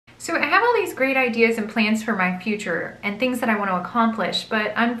So I have all these great ideas and plans for my future and things that I want to accomplish,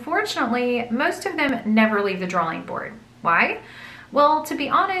 but unfortunately, most of them never leave the drawing board. Why? Well, to be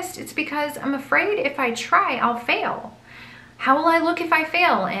honest, it's because I'm afraid if I try, I'll fail. How will I look if I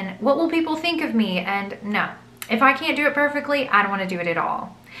fail? And what will people think of me? And no, if I can't do it perfectly, I don't want to do it at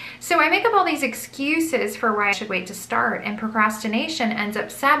all. So I make up all these excuses for why I should wait to start, and procrastination ends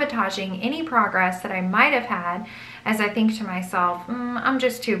up sabotaging any progress that I might have had as I think to myself, I'm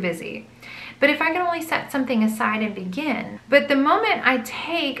just too busy. But if I can only set something aside and begin. But the moment I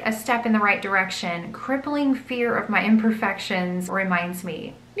take a step in the right direction, crippling fear of my imperfections reminds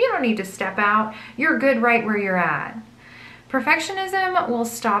me, you don't need to step out. You're good right where you're at. Perfectionism will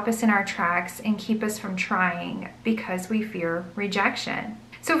stop us in our tracks and keep us from trying because we fear rejection.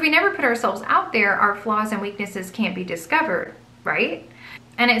 So if we never put ourselves out there, our flaws and weaknesses can't be discovered, right?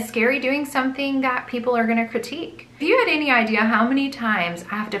 And it's scary doing something that people are going to critique. If you had any idea how many times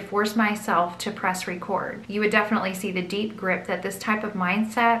I have to force myself to press record, you would definitely see the deep grip that this type of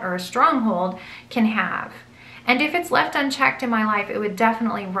mindset or a stronghold can have. And if it's left unchecked in my life, it would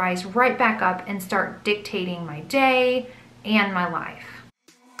definitely rise right back up and start dictating my day and my life.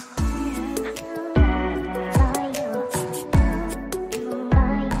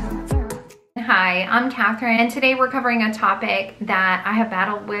 Hi, I'm Kathryn, and today we're covering a topic that I have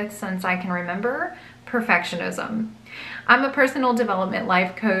battled with since I can remember: perfectionism. I'm a personal development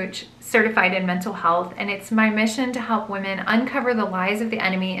life coach, certified in mental health, and it's my mission to help women uncover the lies of the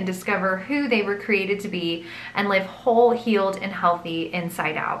enemy and discover who they were created to be and live whole, healed, and healthy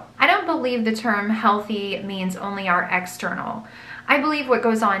inside out. I don't believe the term healthy means only our external. I believe what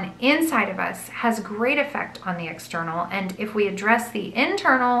goes on inside of us has great effect on the external, and if we address the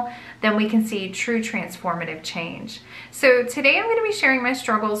internal, then we can see true transformative change. So today I'm going to be sharing my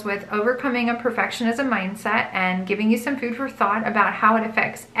struggles with overcoming a perfectionism mindset and giving you some food for thought about how it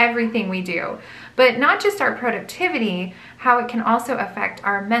affects everything we do, but not just our productivity, how it can also affect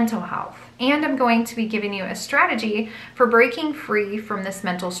our mental health. And I'm going to be giving you a strategy for breaking free from this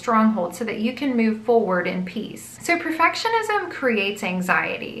mental stronghold so that you can move forward in peace. So perfectionism creates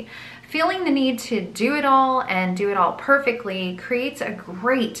anxiety. Feeling the need to do it all and do it all perfectly creates a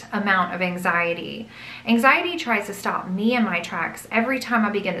great amount of anxiety. Anxiety tries to stop me in my tracks every time I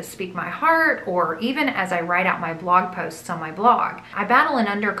begin to speak my heart, or even as I write out my blog posts on my blog. I battle an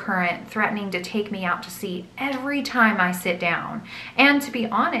undercurrent threatening to take me out to sea every time I sit down. And to be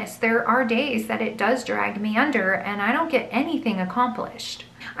honest, there are days that it does drag me under and I don't get anything accomplished.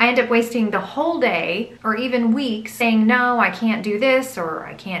 I end up wasting the whole day or even weeks saying, no, I can't do this, or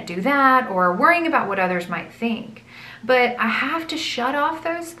I can't do that, or worrying about what others might think. But I have to shut off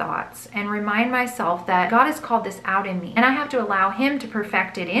those thoughts and remind myself that God has called this out in me, and I have to allow Him to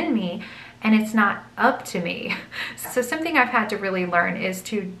perfect it in me, and it's not up to me. So something I've had to really learn is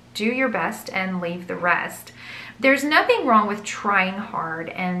to do your best and leave the rest. There's nothing wrong with trying hard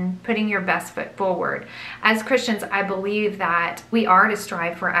and putting your best foot forward. As Christians, I believe that we are to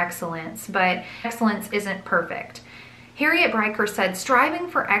strive for excellence, but excellence isn't perfect. Harriet Bryker said, striving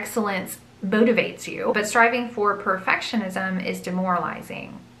for excellence motivates you, but striving for perfectionism is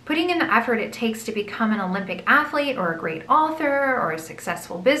demoralizing. Putting in the effort it takes to become an Olympic athlete or a great author or a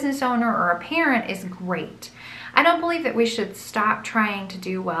successful business owner or a parent is great. I don't believe that we should stop trying to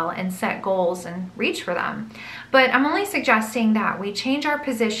do well and set goals and reach for them. But I'm only suggesting that we change our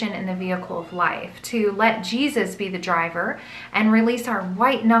position in the vehicle of life to let Jesus be the driver and release our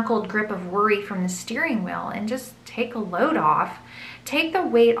white-knuckled grip of worry from the steering wheel and just take a load off. Take the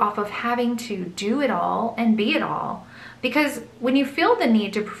weight off of having to do it all and be it all. Because when you feel the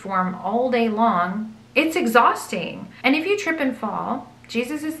need to perform all day long, it's exhausting. And if you trip and fall,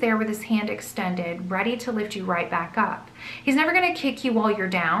 Jesus is there with His hand extended, ready to lift you right back up. He's never going to kick you while you're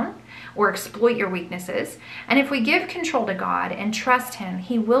down or exploit your weaknesses. And if we give control to God and trust Him,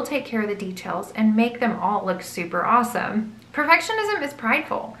 He will take care of the details and make them all look super awesome. Perfectionism is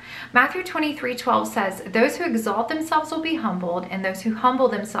prideful. Matthew 23:12 says, those who exalt themselves will be humbled, and those who humble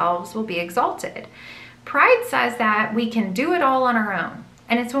themselves will be exalted. Pride says that we can do it all on our own.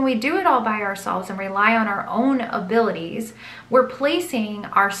 And it's when we do it all by ourselves and rely on our own abilities, we're placing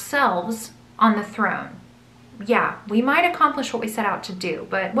ourselves on the throne. Yeah, we might accomplish what we set out to do,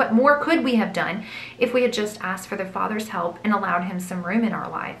 but what more could we have done if we had just asked for the Father's help and allowed Him some room in our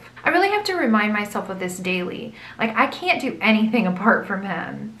life? I really have to remind myself of this daily. Like, I can't do anything apart from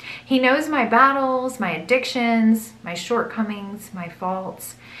Him. He knows my battles, my addictions, my shortcomings, my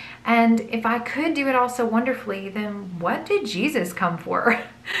faults. And if I could do it all so wonderfully, then what did Jesus come for?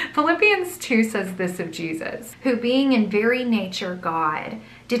 Philippians 2 says this of Jesus, who being in very nature God,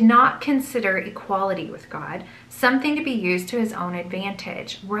 did not consider equality with God something to be used to his own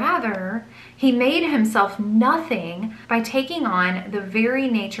advantage. Rather, he made himself nothing by taking on the very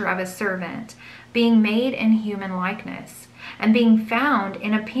nature of a servant, being made in human likeness, and being found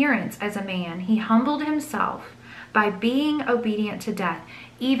in appearance as a man. He humbled himself by being obedient to death,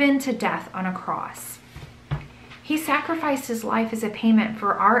 even to death on a cross. He sacrificed his life as a payment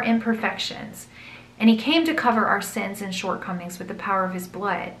for our imperfections, and he came to cover our sins and shortcomings with the power of his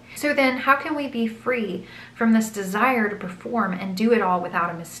blood. So then, how can we be free from this desire to perform and do it all without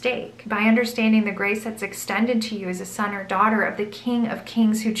a mistake? By understanding the grace that's extended to you as a son or daughter of the King of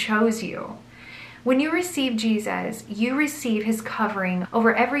Kings who chose you. When you receive Jesus, you receive his covering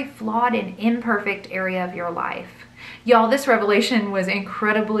over every flawed and imperfect area of your life. Y'all, this revelation was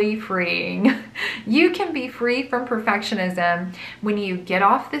incredibly freeing. You can be free from perfectionism when you get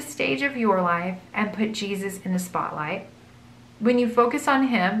off the stage of your life and put Jesus in the spotlight. When you focus on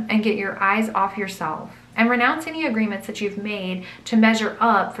him and get your eyes off yourself and renounce any agreements that you've made to measure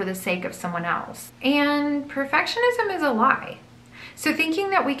up for the sake of someone else. And perfectionism is a lie. So thinking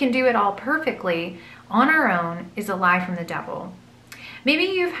that we can do it all perfectly on our own is a lie from the devil. Maybe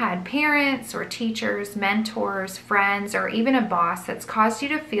you've had parents or teachers, mentors, friends, or even a boss that's caused you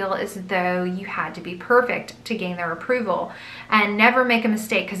to feel as though you had to be perfect to gain their approval and never make a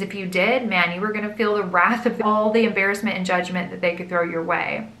mistake, because if you did, man, you were going to feel the wrath of all the embarrassment and judgment that they could throw your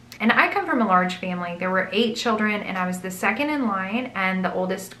way. And I come from a large family. There were 8 children, and I was the second in line and the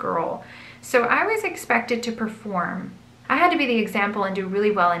oldest girl. So I was expected to perform. I had to be the example and do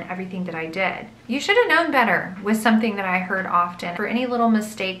really well in everything that I did. You should have known better was something that I heard often for any little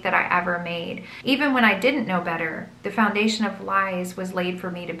mistake that I ever made. Even when I didn't know better, the foundation of lies was laid for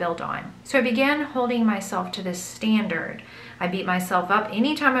me to build on. So I began holding myself to this standard. I beat myself up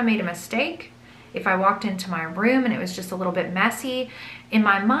anytime I made a mistake. If I walked into my room and it was just a little bit messy, in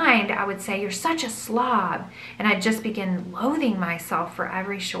my mind, I would say, "You're such a slob." And I'd just begin loathing myself for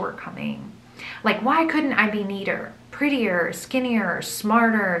every shortcoming. Like, why couldn't I be neater, prettier, skinnier,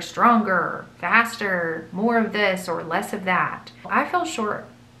 smarter, stronger, faster, more of this or less of that? I fell short,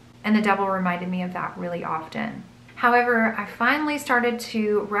 and the devil reminded me of that really often. However, I finally started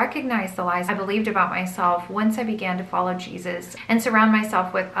to recognize the lies I believed about myself once I began to follow Jesus and surround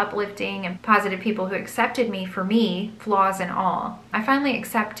myself with uplifting and positive people who accepted me for me, flaws and all. I finally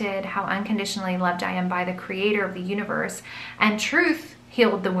accepted how unconditionally loved I am by the creator of the universe, and truth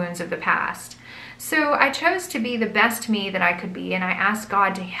healed the wounds of the past. So I chose to be the best me that I could be, and I asked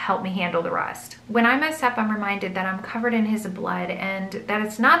God to help me handle the rest. When I mess up, I'm reminded that I'm covered in his blood and that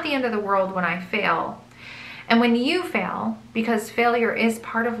it's not the end of the world when I fail. And when you fail, because failure is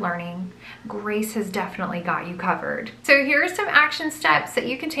part of learning, grace has definitely got you covered. So here are some action steps that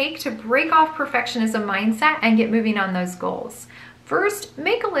you can take to break off perfectionism mindset and get moving on those goals. First,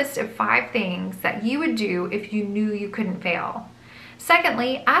 make a list of 5 things that you would do if you knew you couldn't fail.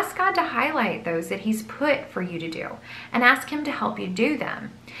 Secondly, ask God to highlight those that he's put for you to do and ask him to help you do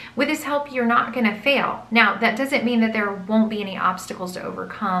them. With his help, you're not going to fail. Now, that doesn't mean that there won't be any obstacles to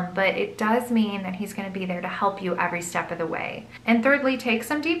overcome, but it does mean that he's going to be there to help you every step of the way. And thirdly, take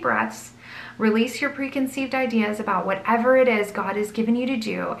some deep breaths, release your preconceived ideas about whatever it is God has given you to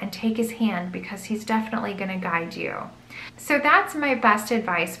do, and take his hand, because he's definitely going to guide you. So that's my best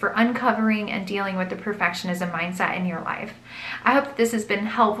advice for uncovering and dealing with the perfectionism mindset in your life. I hope that this has been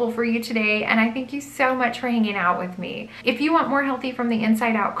helpful for you today, and I thank you so much for hanging out with me. If you want more Healthy from the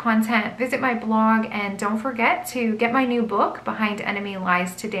Inside Out content, visit my blog, and don't forget to get my new book, Behind Enemy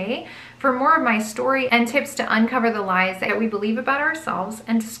Lies Today, for more of my story and tips to uncover the lies that we believe about ourselves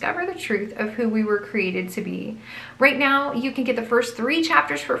and discover the truth of who we were created to be. Right now, you can get the first 3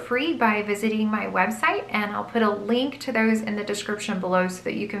 chapters for free by visiting my website, and I'll put a link to those in the description below so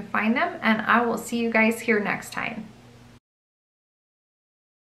that you can find them, and I will see you guys here next time.